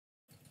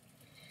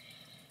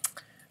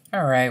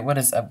Alright, what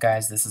is up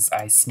guys? This is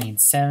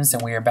iSneedSims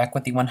and we are back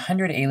with the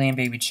 100 Alien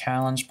Baby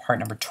Challenge, part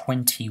number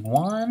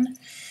 21.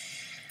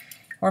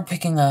 We're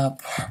picking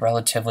up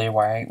relatively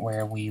right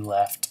where we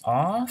left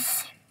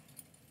off.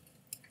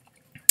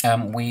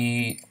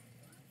 We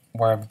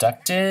were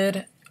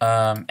abducted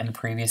in the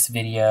previous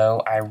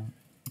video. I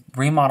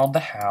remodeled the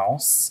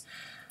house.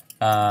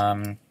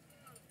 Not,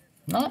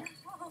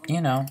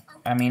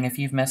 I mean, if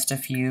you've missed a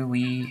few,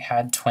 we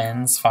had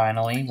twins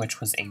finally, which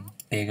was a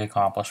big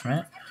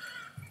accomplishment.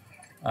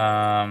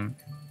 So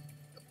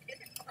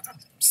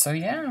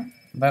yeah,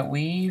 but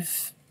we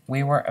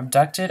were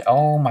abducted.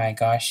 Oh my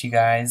gosh, you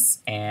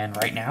guys. And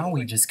right now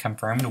we just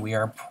confirmed we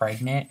are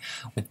pregnant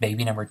with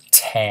baby number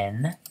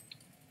 10.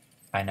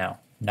 I know,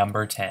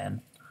 number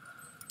 10.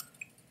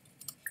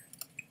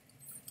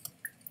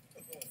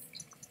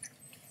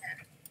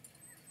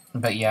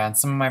 But yeah, in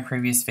some of my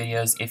previous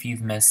videos, if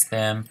you've missed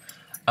them,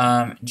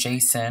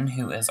 Jason,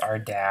 who is our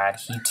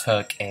dad, he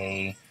took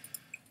a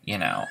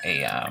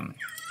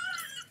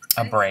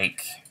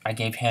break. I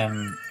gave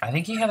him, I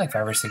think he had like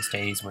 5 or 6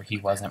 days where he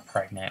wasn't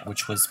pregnant,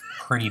 which was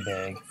pretty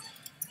big.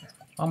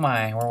 Oh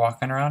my, we're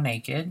walking around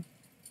naked.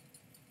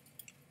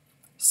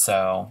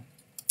 So,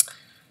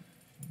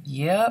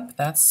 yep,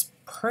 that's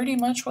pretty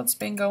much what's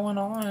been going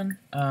on.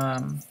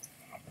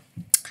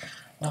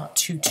 Not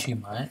too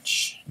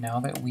much.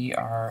 Now that we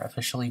are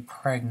officially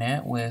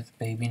pregnant with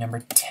baby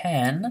number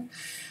 10,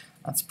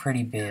 that's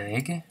pretty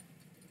big.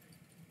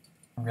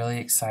 I'm really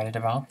excited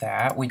about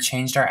that. We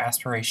changed our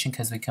aspiration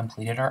because we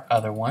completed our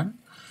other one.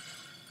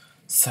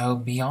 So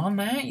beyond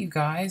that, you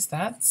guys,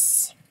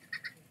 that's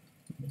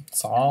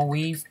all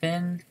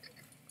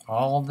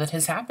all that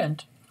has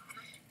happened.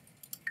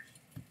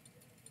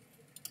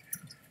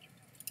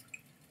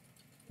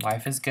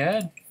 Life is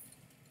good.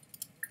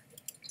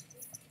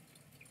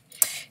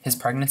 His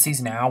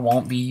pregnancies now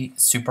won't be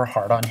super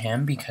hard on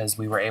him because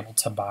we were able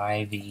to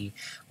buy the,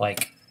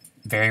 like,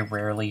 very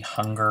rarely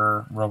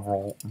hunger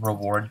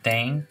reward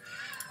thing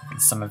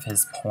and some of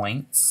his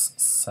points,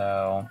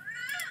 so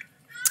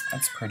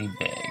that's pretty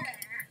big.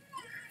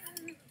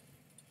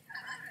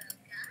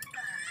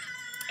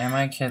 And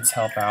my kids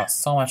help out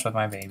so much with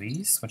my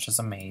babies, which is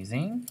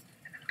amazing.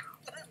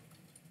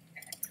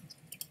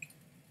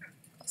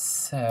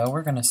 So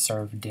we're gonna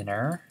serve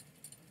dinner.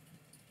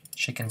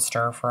 Chicken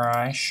stir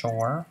fry,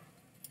 sure.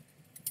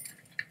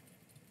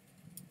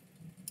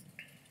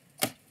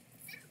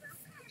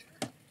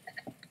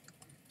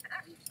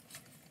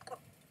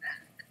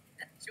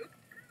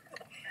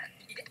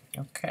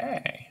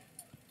 Okay.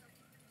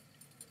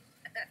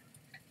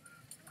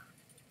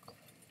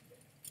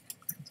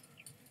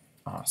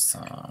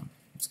 Awesome.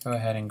 Let's go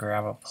ahead and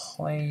grab a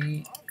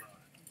plate.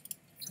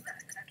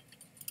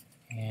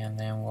 And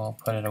then we'll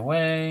put it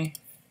away.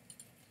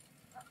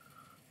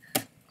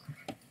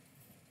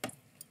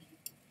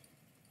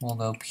 We'll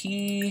go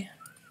pee.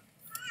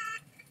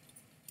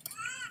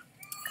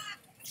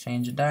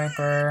 Change a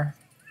diaper.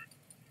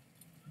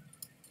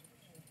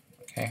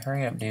 Okay,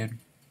 hurry up, dude.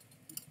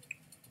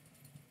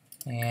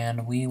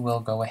 And we will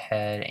go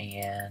ahead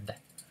and...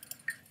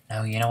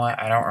 No, you know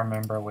what? I don't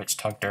remember which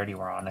Talk Dirty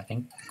we're on. I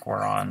think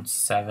we're on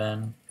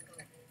 7.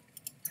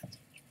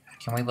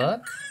 Can we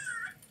look?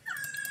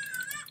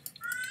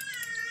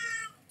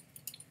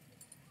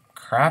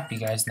 Crap, you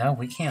guys, no,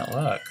 we can't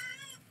look.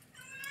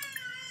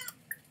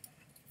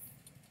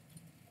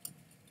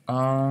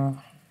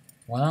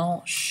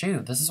 Well,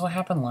 shoot, this is what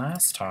happened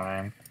last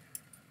time.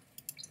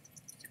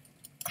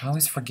 I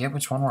always forget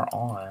which one we're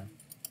on.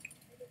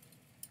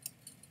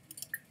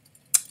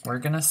 We're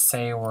gonna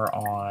say we're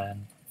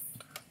on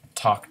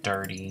Talk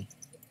Dirty.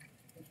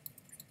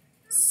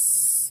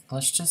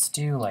 Let's just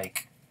do,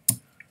 like...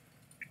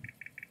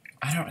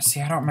 I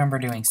don't remember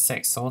doing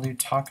 6, so we'll do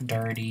Talk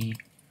Dirty,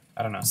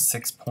 I don't know,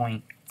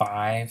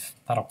 6.5.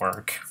 That'll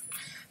work.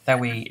 That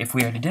way, if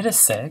we already did a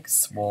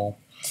 6, we'll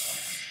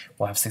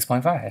have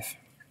 6.5.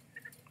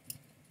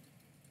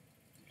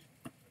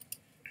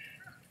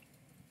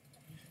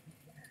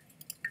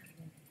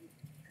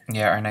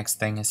 Yeah, our next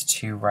thing is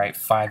to write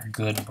 5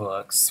 good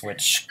books,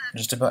 which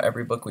just about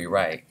every book we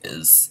write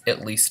is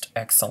at least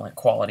excellent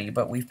quality,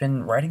 but we've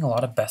been writing a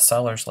lot of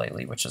bestsellers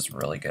lately, which is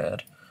really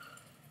good.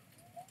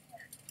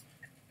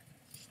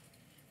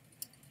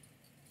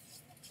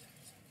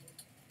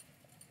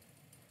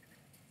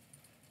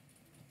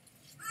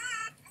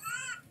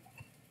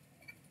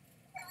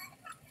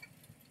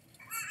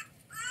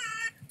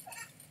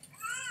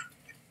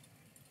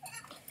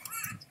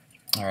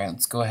 Alright,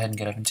 let's go ahead and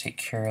get up and take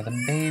care of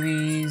the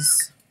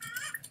babies.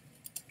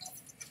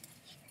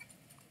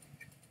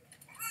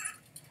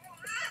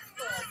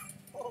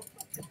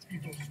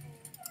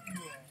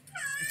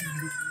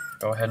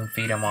 Go ahead and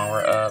feed them while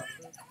we're up.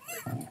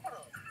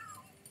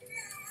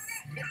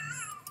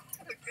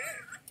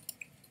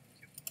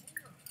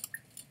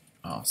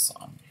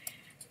 Awesome.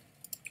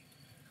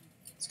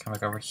 Let's come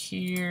back over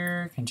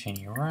here,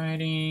 continue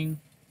writing.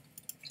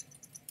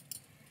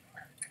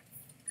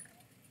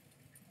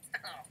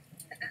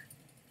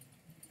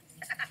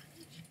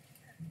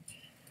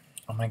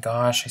 Oh my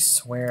gosh, I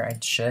swear I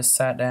just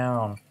sat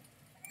down.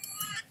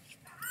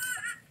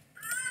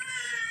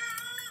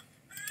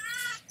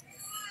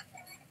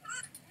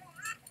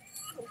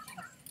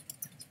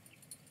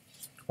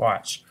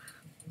 Watch.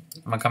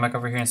 I'm gonna come back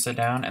over here and sit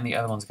down, and the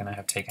other one's gonna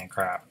have taken a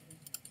crap.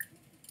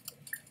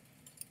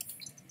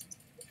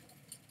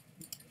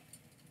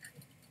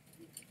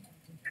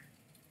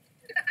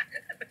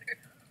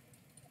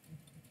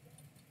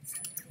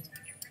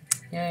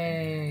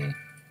 Yay!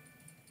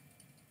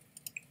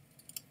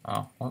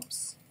 Oh,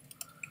 whoops.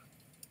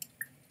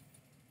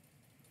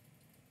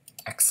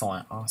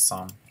 Excellent,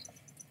 awesome.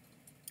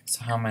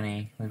 So how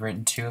many? We've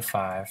written 2 of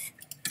 5.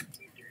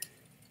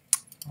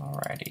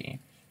 Alrighty.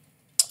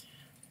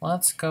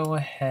 Let's go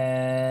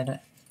ahead.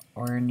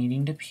 We're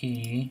needing to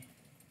pee.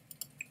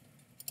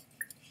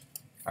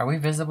 Are we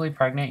visibly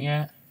pregnant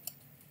yet?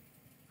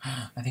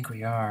 I think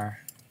we are.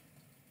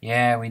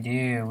 Yeah, we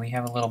do. We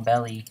have a little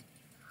belly.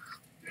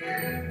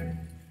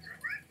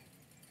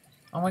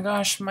 Oh my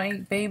gosh,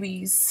 my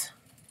babies.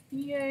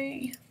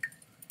 Yay.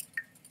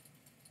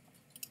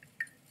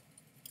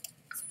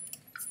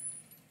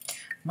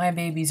 My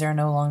babies are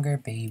no longer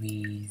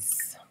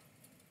babies.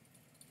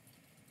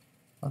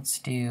 Let's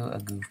do a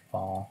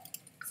goofball.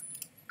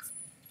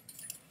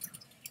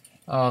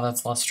 Oh,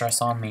 that's less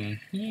stress on me.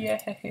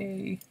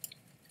 Yay!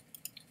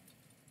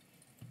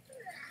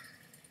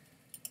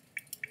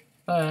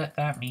 But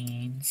that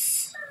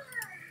means...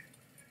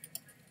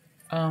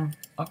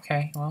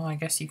 okay, well, I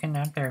guess you can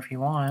nap there if you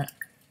want.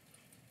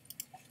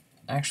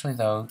 Actually,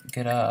 though,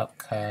 get up,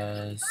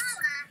 cause...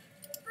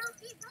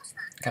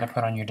 Gotta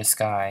put on your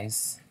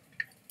disguise.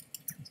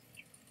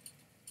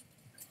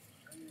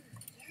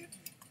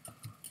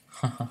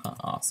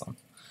 Awesome.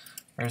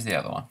 Where's the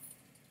other one?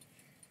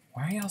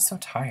 Why are y'all so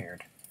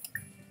tired?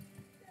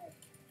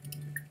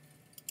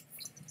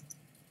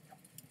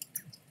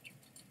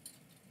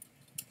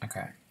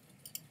 Okay.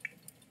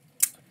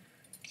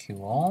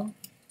 Cool.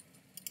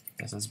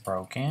 This is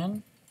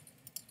broken.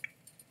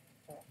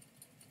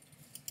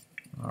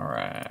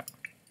 Alright.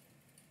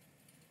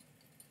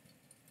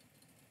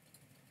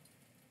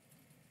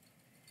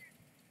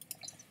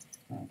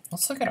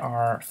 Let's look at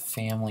our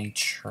family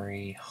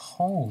tree.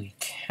 Holy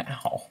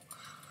cow.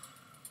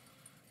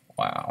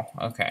 Wow,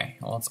 okay.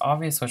 Well, it's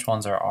obvious which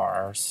ones are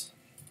ours.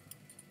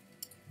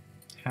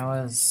 How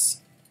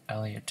is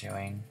Elliot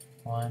doing?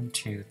 1,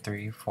 2,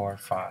 3, 4,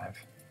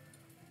 5,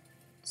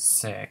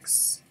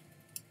 6,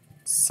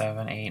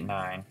 7, 8,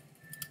 9.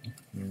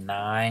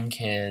 9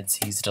 kids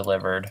he's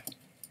delivered.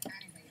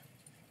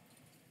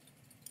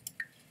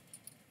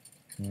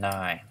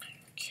 9.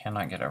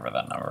 Cannot get over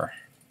that number.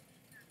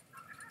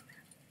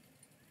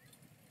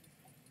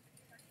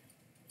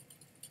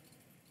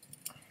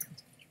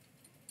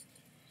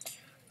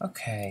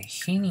 Okay,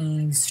 he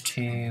needs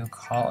to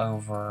call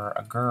over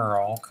a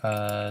girl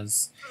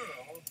because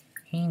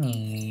he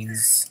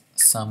needs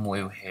some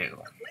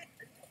woohoo.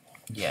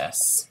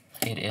 Yes,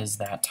 it is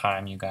that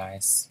time, you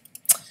guys.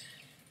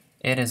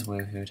 It is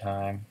woohoo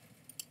time.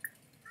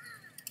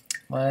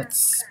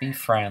 Let's be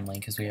friendly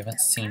because we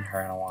haven't seen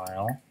her in a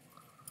while.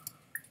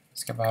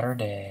 Ask about her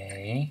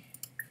day.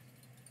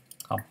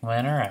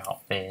 Compliment her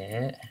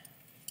outfit.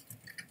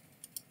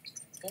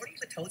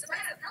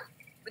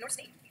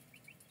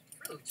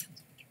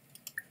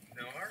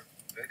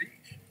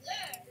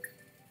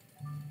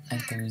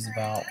 Enthuse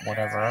about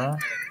whatever.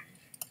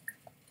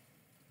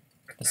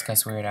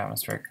 Discuss weird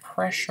atmospheric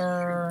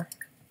pressure.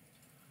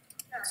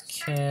 Let's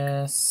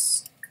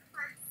kiss.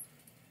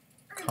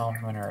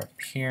 Compliment her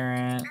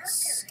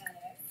appearance.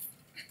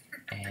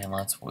 And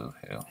let's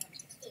woohoo.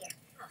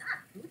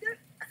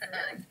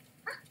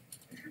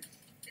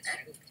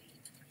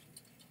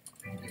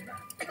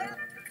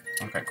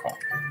 Okay, cool.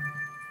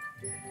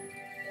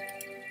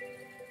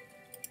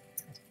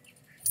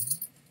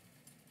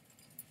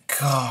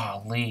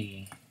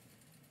 Golly.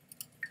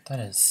 That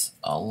is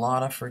a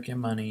lot of freaking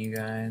money, you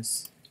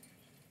guys.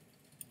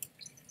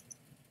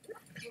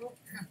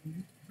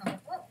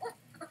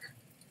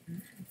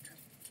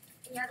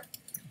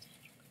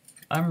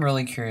 I'm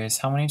really curious,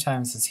 how many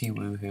times has he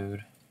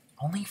woohooed?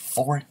 Only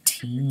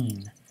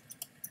 14.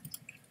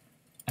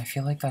 I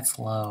feel like that's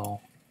low.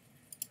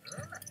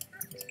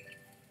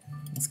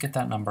 Let's get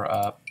that number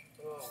up.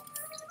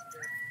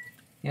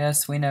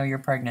 Yes, we know you're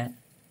pregnant.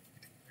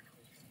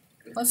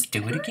 Let's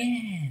do it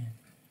again.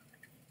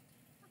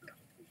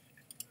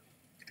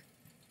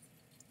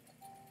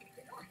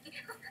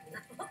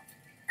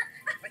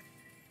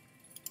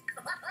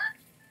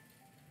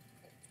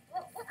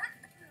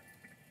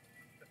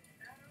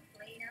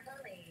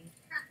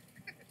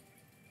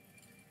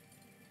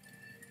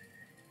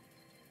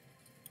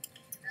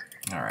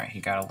 Alright, he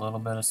got a little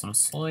bit of some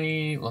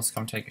sleep. Let's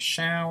come take a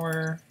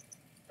shower.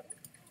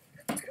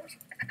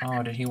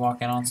 Oh, did he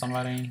walk in on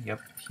somebody? Yep,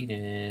 he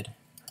did.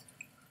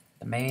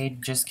 The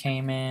maid just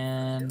came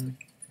in.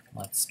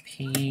 Let's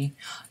pee.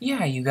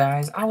 Yeah, you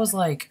guys, I was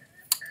like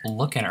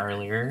looking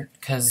earlier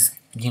because,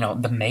 you know,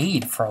 the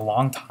maid for a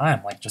long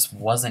time like just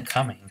wasn't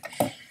coming.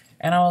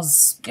 And I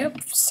was,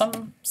 yep,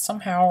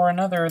 somehow or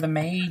another the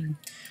maid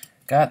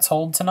got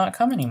told to not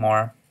come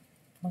anymore.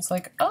 I was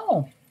like,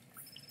 oh,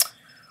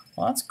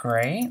 well, that's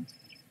great.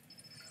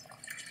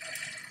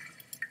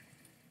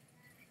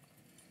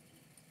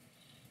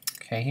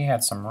 Okay, he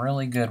had some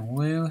really good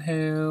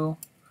woohoo.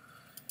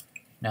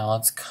 Now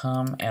let's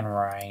come and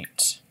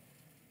write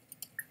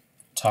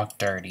talk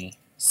dirty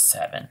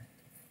 7.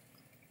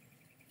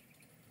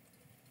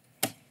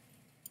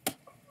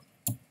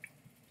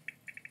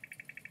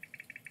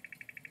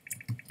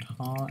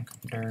 Talk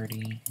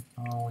dirty.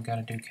 Oh, we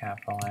gotta do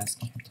capitalize.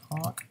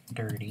 Talk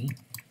dirty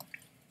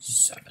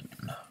 7.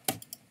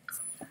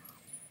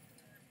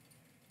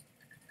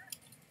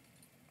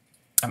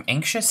 I'm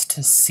anxious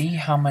to see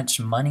how much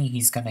money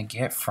he's gonna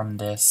get from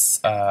this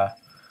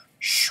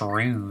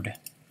shrewd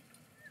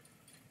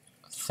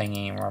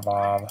thingy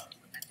mabob.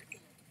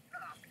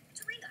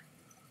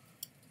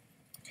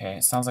 Okay,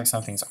 it sounds like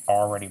something's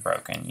already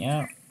broken.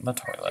 Yeah, the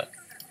toilet.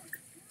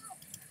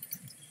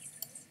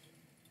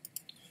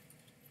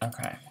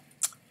 Okay.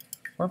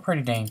 We're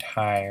pretty dang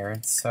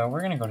tired, so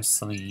we're gonna go to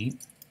sleep.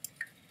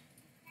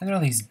 Look at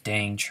all these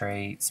dang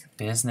traits.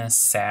 Business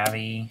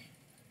savvy.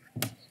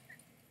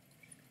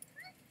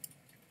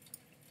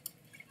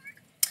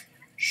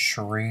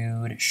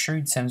 Shrewd.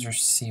 Shrewd Sims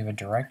receive a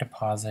direct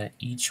deposit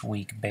each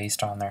week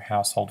based on their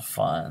household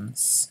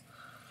funds.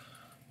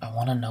 I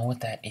want to know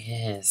what that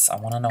is. I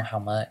want to know how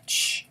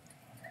much.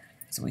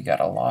 So we got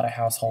a lot of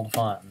household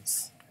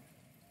funds.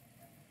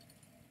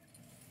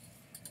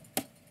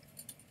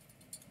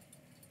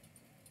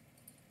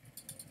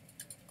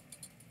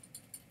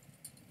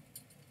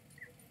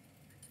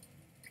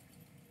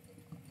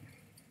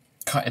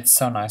 God, it's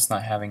so nice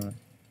not having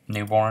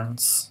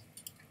newborns.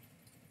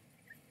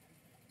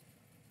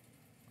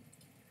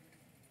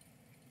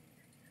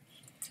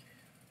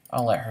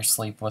 I'll let her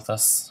sleep with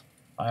us.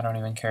 I don't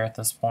even care at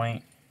this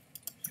point.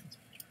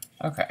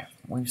 Okay,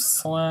 we've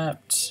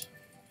slept.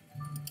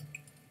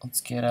 Let's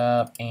get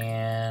up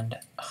and...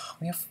 Oh,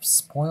 we have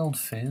spoiled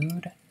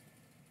food?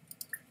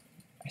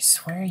 I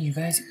swear you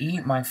guys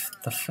eat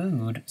the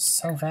food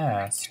so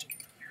fast.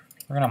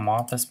 We're gonna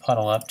mop this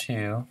puddle up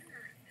too.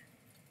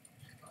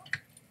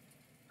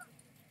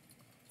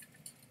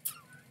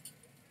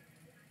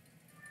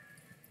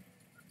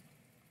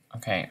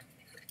 Okay,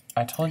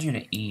 I told you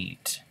to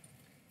eat.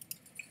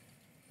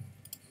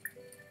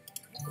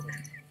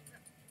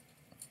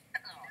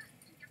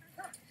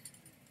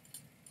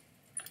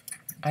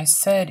 I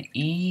said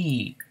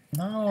eat.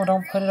 No,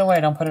 don't put it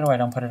away, don't put it away,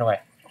 don't put it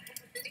away.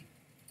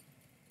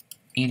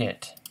 Eat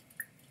it.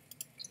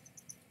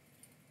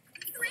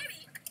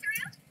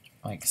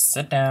 Like,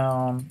 sit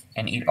down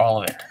and eat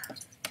all of it.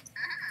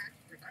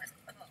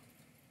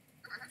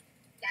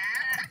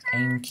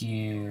 Thank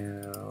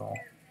you.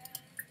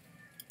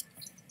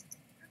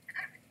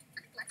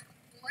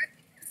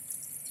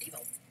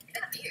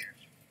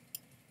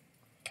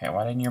 Okay,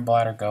 why didn't your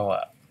bladder go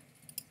up?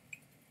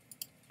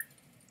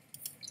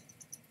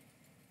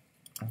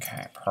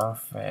 Okay,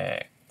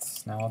 perfect.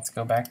 Now let's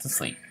go back to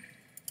sleep.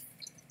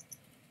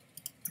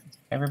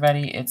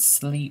 Everybody, it's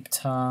sleep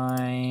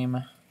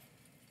time.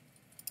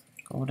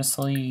 Go to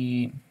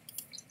sleep.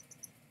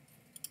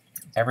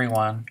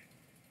 Everyone.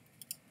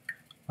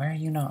 Why are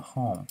you not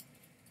home?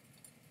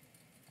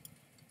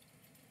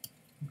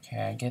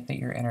 Okay, I get that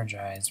you're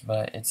energized,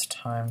 but it's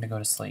time to go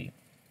to sleep.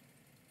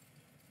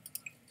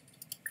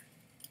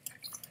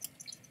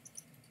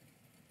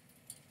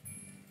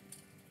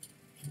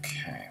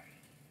 Okay.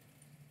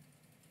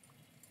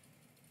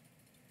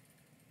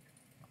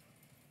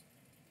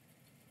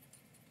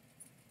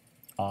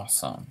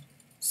 Awesome.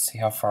 See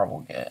how far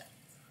we'll get.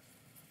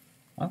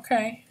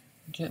 Okay,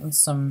 getting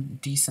some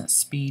decent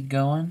speed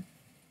going.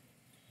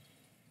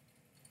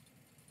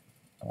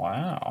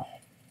 Wow.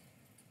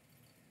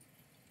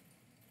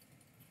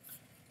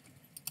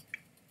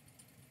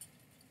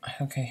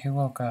 Okay, who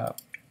woke up?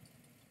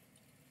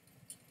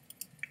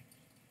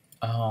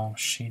 Oh,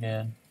 she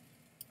did.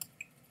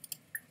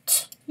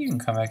 You can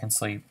come back and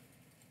sleep.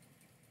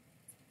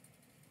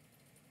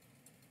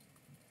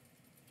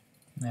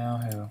 Now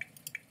who?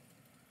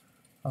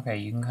 Okay,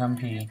 you can come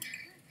pee.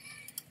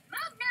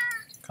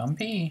 Come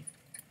pee.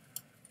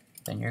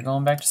 Then you're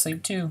going back to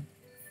sleep too.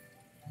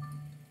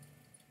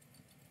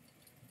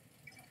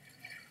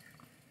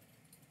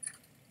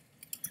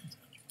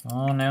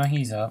 Oh, now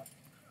he's up.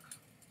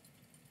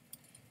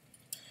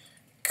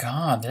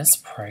 God, this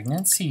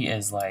pregnancy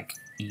is like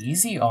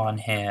easy on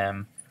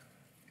him.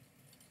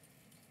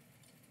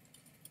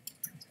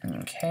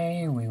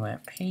 Okay, we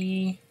went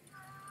pee.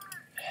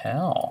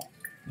 Hell.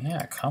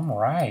 Yeah, come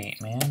right,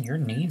 man. Your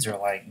needs are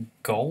like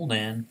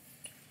golden.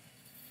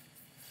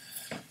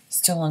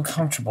 Still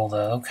uncomfortable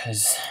though,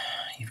 because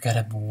you've got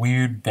a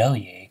weird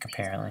bellyache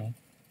apparently.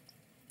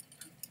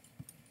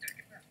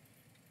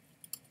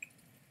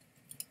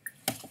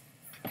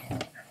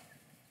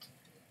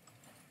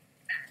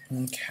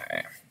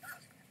 Okay.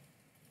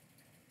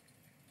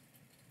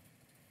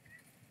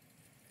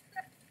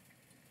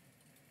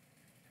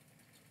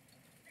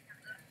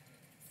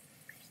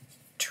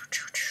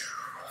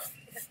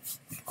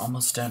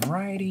 Almost done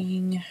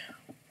writing.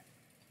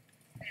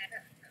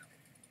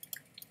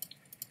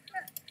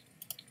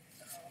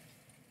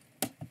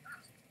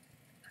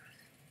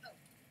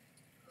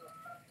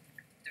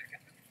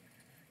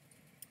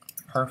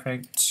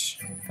 Perfect.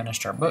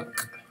 finished our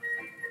book.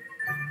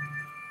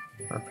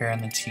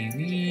 Repairing the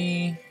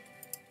TV.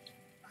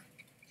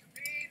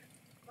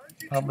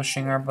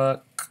 Publishing our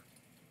book,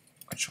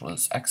 which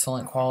was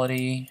excellent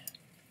quality.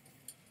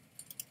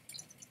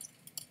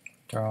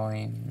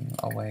 Throwing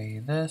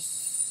away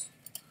this.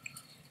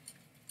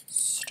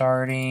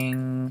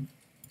 Starting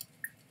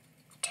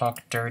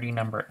Talk Dirty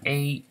number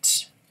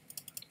 8.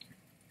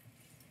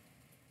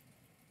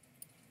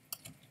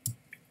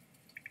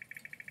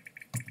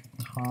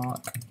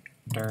 Talk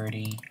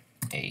Dirty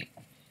 8.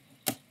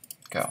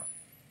 Go.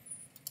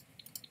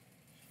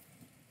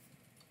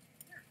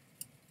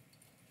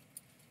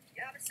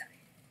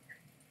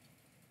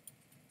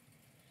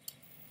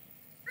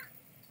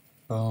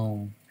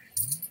 Boom.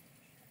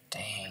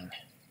 Dang.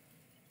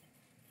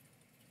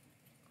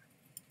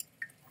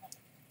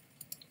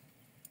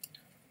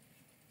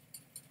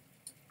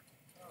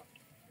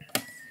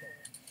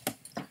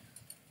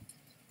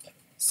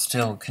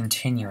 Still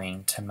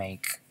continuing to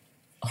make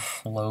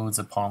loads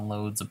upon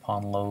loads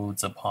upon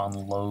loads upon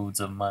loads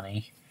of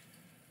money.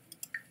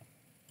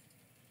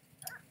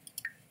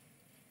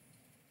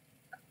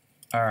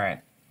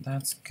 Alright,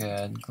 that's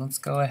good. Let's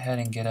go ahead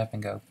and get up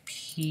and go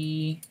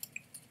pee.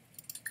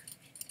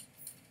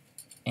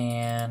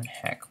 And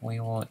heck, we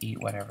will eat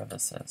whatever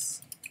this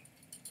is.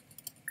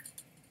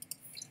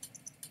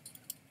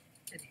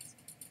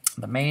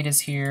 The maid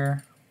is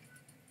here.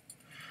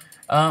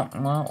 Well,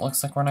 it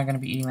looks like we're not going to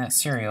be eating that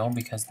cereal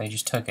because they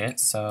just took it,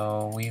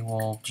 so we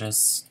will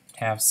just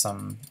have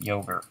some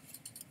yogurt.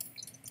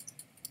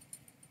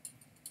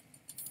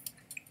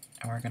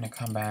 And we're going to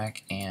come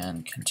back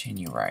and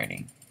continue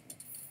writing.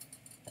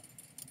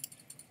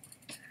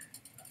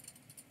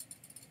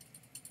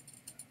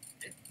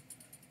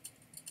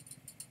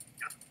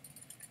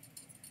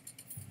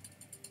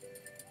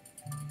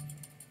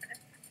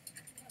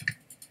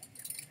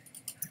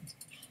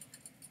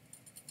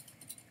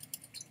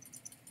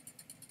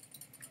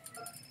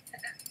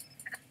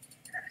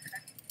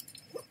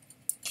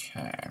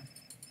 Okay.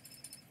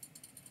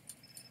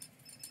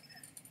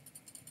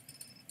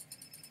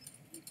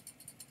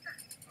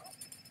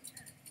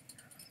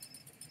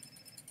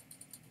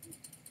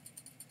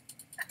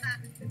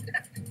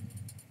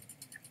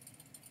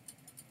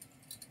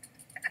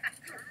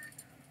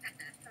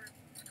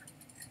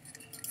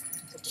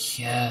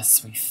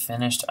 Yes, we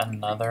finished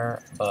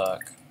another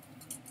book.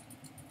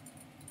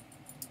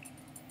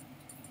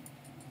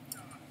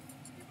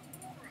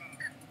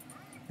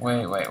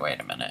 Wait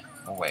a minute.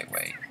 Wait.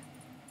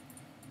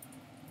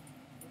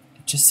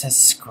 It just says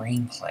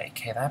screenplay.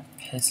 Okay, that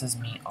pisses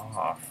me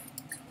off.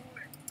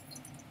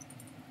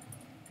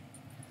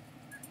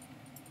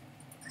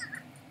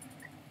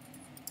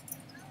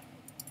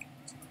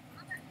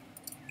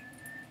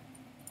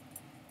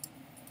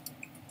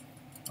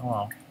 Oh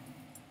well.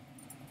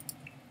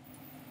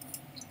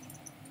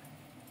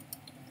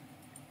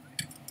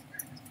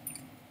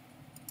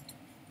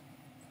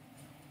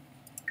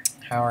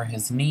 How are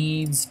his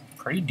needs?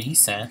 Pretty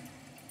decent.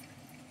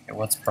 Okay,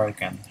 what's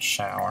broken?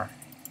 Shower.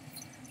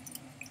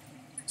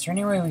 Is there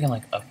any way we can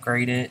like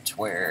upgrade it to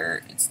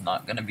where it's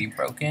not gonna be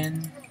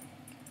broken?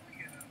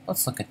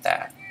 Let's look at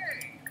that.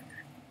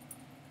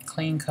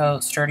 Clean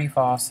coat, sturdy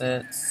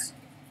faucets,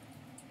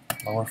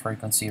 lower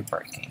frequency of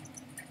breaking.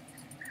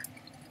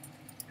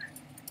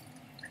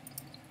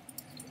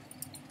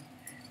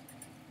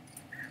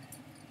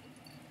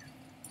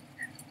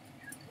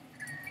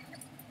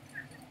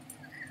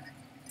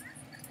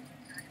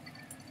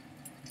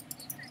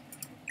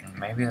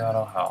 Maybe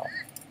that'll help.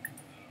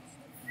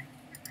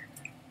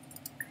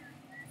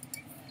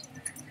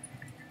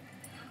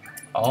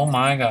 Oh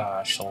my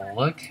gosh,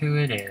 look who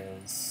it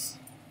is.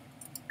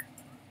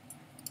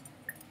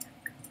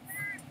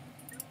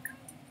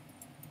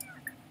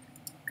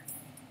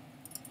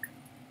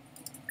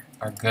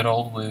 Our good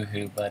old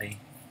Woohoo buddy.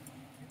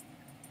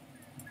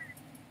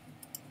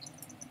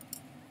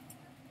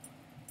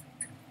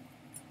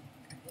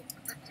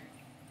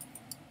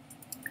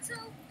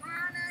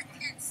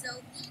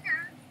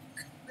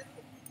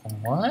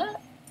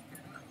 What?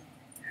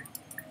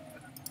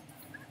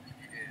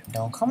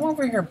 Don't come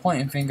over here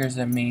pointing fingers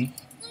at me.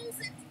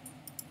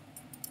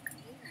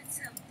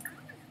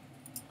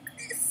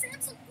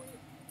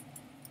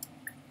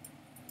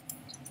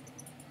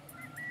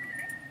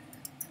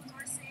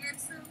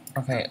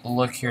 Okay,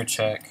 look here,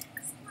 chick.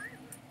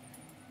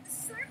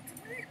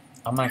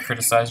 I'm gonna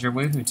criticize your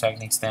Woohoo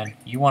techniques then.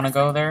 You wanna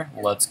go there?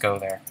 Let's go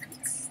there.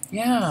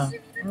 Yeah,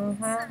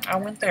 I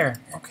went there.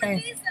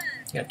 Okay.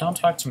 Yeah, don't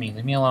talk to me.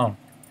 Leave me alone.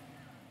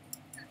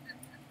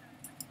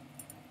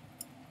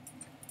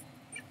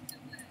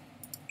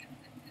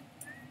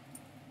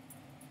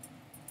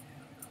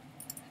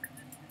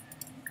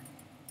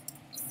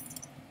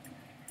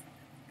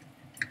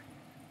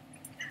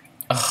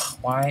 Ugh,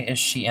 why is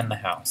she in the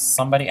house?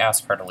 Somebody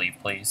ask her to leave,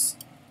 please.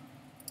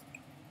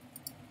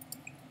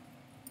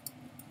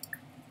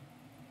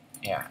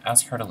 Yeah,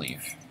 ask her to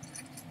leave.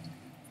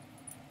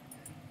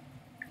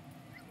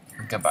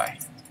 Goodbye.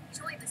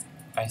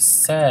 I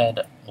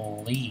said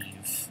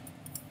leave.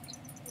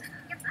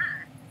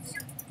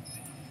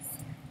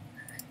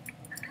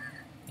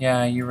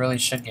 Yeah, you really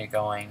should get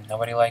going.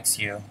 Nobody likes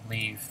you.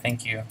 Leave.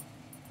 Thank you.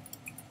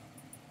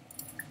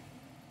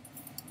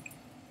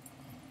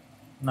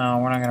 No,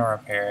 we're not going to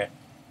repair it.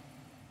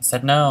 I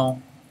said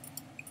no.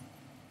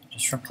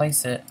 Just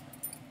replace it.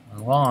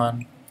 Move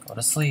on. Go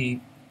to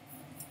sleep.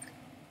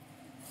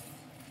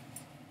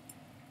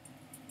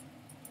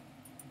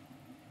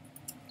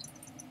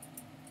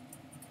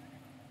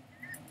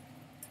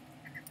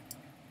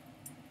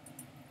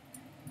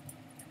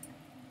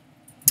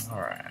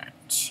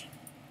 Alright.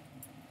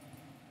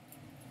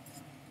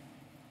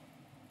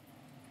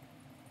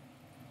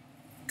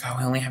 God,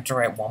 we only have to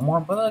write one more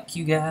book,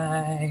 you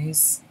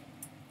guys.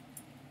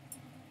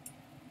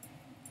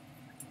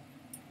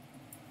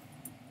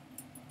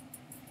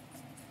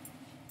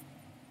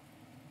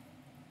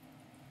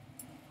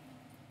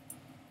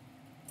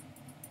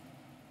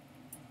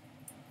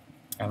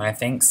 And I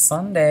think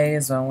Sunday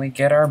is when we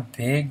get our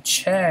big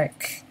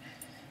check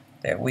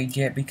that we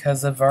get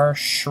because of our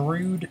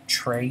shrewd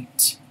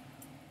trait.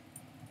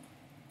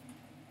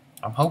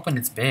 I'm hoping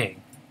it's big.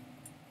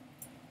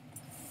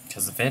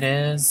 Because if it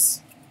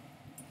is,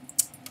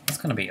 it's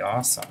going to be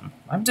awesome.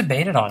 I've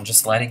debated on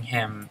just letting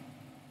him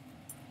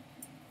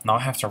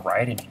not have to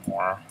write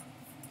anymore.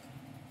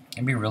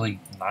 It'd be really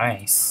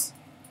nice.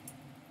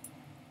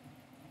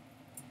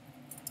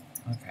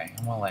 Okay,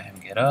 I'm going to let him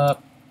get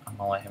up. I'm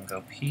going to let him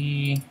go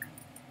pee.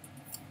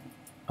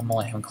 I'm going to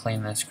let him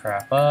clean this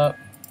crap up.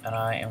 And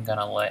I am going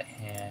to let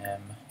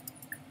him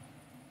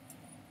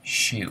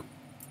shoot.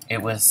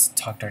 It was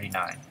Talk Dirty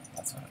 9.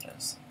 That's what it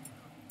is.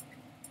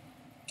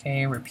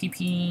 Okay, we're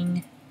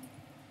peeping.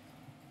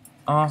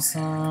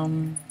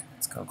 Awesome.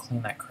 Let's go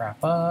clean that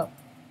crap up.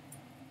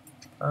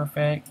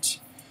 Perfect.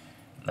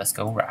 Let's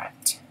go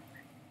write.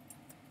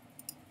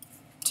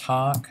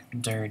 Talk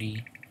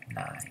Dirty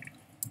 9.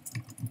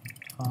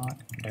 Talk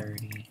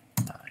Dirty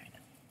 9.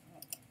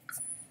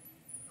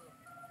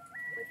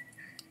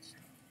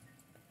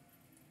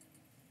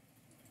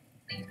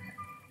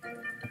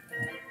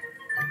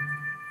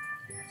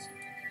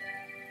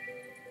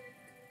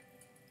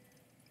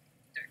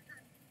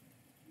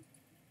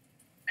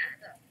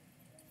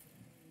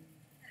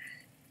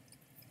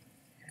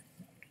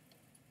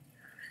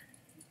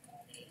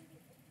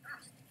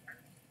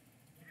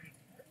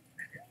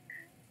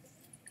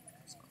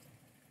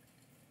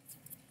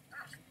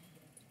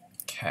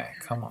 Okay,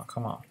 come on,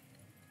 come on.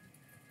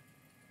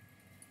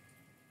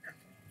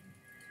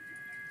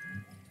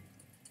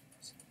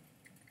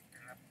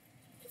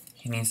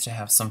 He needs to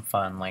have some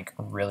fun, like,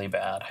 really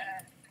bad.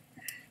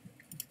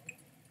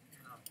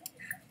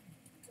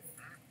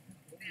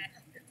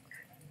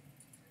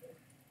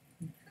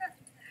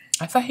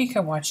 I thought he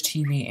could watch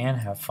TV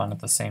and have fun at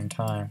the same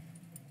time.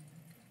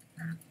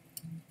 I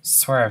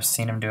swear I've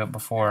seen him do it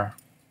before.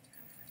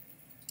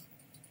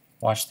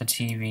 Watch the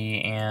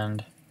TV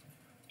and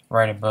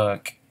write a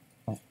book,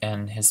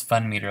 and his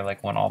fun meter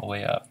like went all the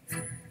way up.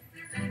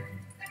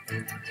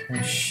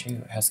 Holy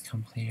shoot, has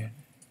completed.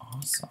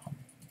 Awesome.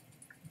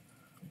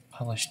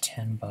 Published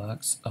 10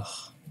 books.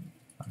 Ugh.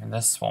 I mean,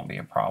 this won't be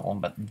a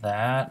problem, but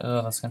that,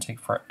 ugh, that's gonna take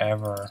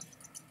forever.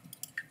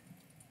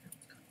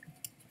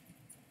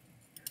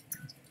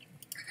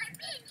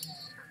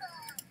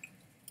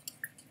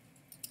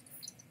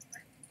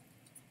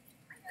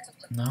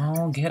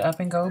 No, get up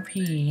and go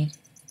pee.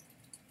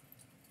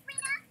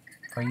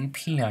 Before you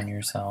pee on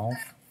yourself.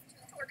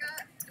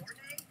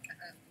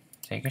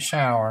 Take a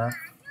shower.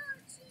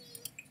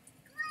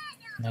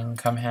 And then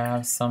come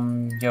have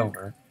some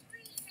yogurt.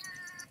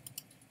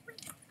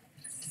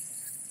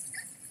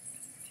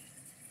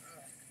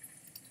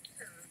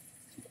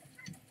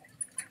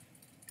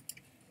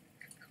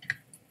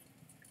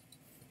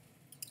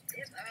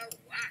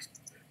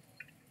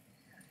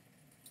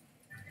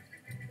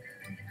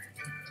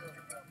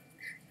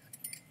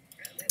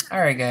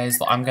 Alright guys,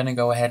 well, I'm going to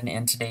go ahead and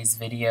end today's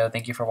video.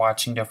 Thank you for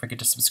watching. Don't forget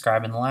to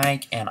subscribe and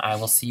like, and I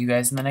will see you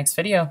guys in the next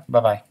video.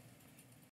 Bye-bye.